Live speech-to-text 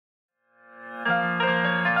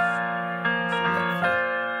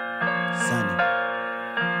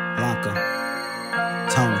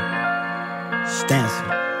Stanza.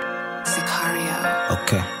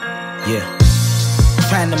 Okay, yeah.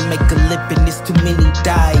 Trying to make a living, there's too many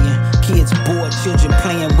dying. Kids bored, children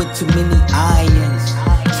playing with too many irons.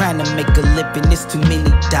 Trying to make a living, there's too many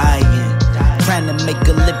dying. Trying to make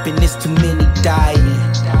a living, there's too many dying.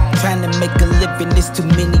 Trying to make a living, there's too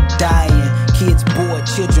many dying. Kids bored,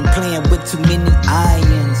 children playing with too many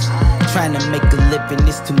irons. Trying to make a living,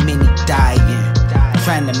 there's too many dying.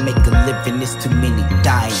 Trying to make a living, there's too many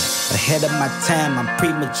dying. Ahead of my time, I'm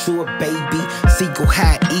premature, baby. Seagull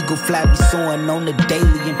high, eagle fly, be soaring on the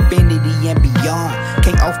daily, infinity and beyond.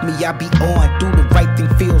 Can't off me, I be on. Do the right thing,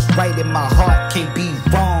 feels right in my heart, can't be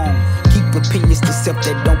wrong. Keep opinions to self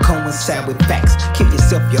that don't coincide with facts. Kill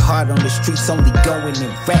yourself, your heart on the streets, only going in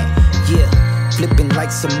rap. Yeah, flipping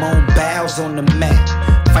like Simone Biles on the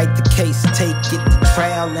mat. Fight the case, take it to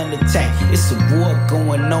trial and attack. It's a war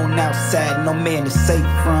going on outside, no man is safe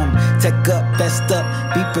from. Tech up, vest up,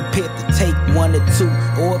 be prepared to take one or two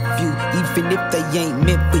or a few, even if they ain't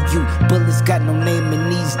meant for you. Bullets got no name in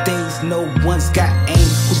these days, no one's got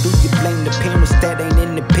aim. Who do you blame? The parents that ain't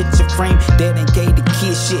in the picture frame, that ain't gave the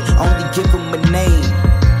kid shit, only give them a name.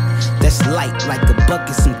 That's light like a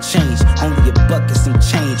bucket, some change. Only a bucket, some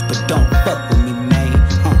change, but don't fuck with me, man.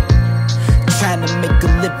 Trying to make a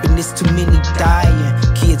living, there's too many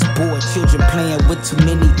dying. Kids bored, children playing with too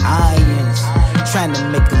many irons. Trying to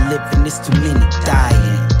make a living, there's too many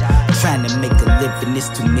dying. Trying to make a living, there's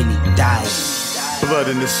too many dying. Blood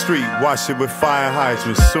in the street, wash it with fire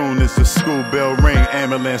hydrants. Soon as the school bell ring,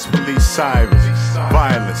 ambulance, police sirens.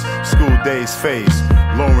 Violence, school days phase.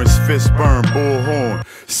 Lawrence fist burn, bullhorn,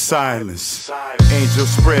 silence. Angels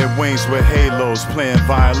spread wings with halos, playing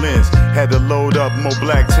violins. Had to load up more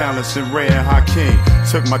black talents than Ray and Hakeem.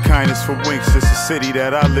 Took my kindness for winks, it's the city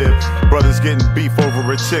that I live. Brothers getting beef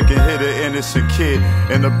over a chicken, hit an innocent kid.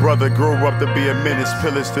 And the brother grew up to be a menace,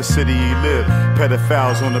 pillage the city he lived.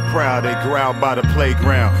 Pedophiles on the prowl, they growl by the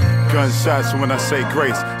playground. Gunshots when I say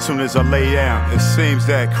grace, soon as I lay down. It seems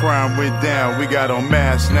that crime went down, we got on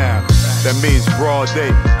masks now. That means broad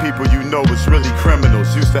day, people you know is really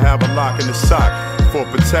criminals. Used to have a lock in the sock for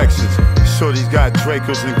protections. Shorty's got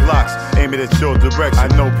Dracos and Glocks, aiming at your direction. I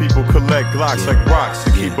know people collect Glocks like rocks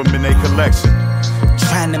to keep them in their collection.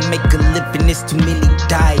 Trying to make a living, there's too many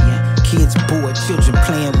dying. Kids bored, children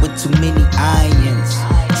playing with too many irons.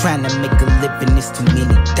 Trying to make a living, there's too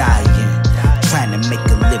many dying. Trying to make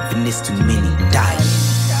a living, there's too many dying.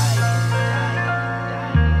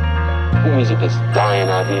 Who is it that's dying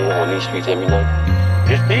out here on these streets every night?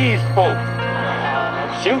 It's these folks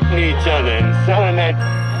shooting each other and selling that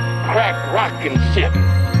crack rock and shit.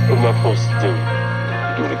 What am I supposed to do?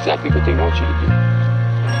 You're doing exactly what they want you to do.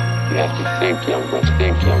 You have to think, young ones,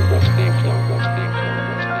 think, young ones, think, young ones, think.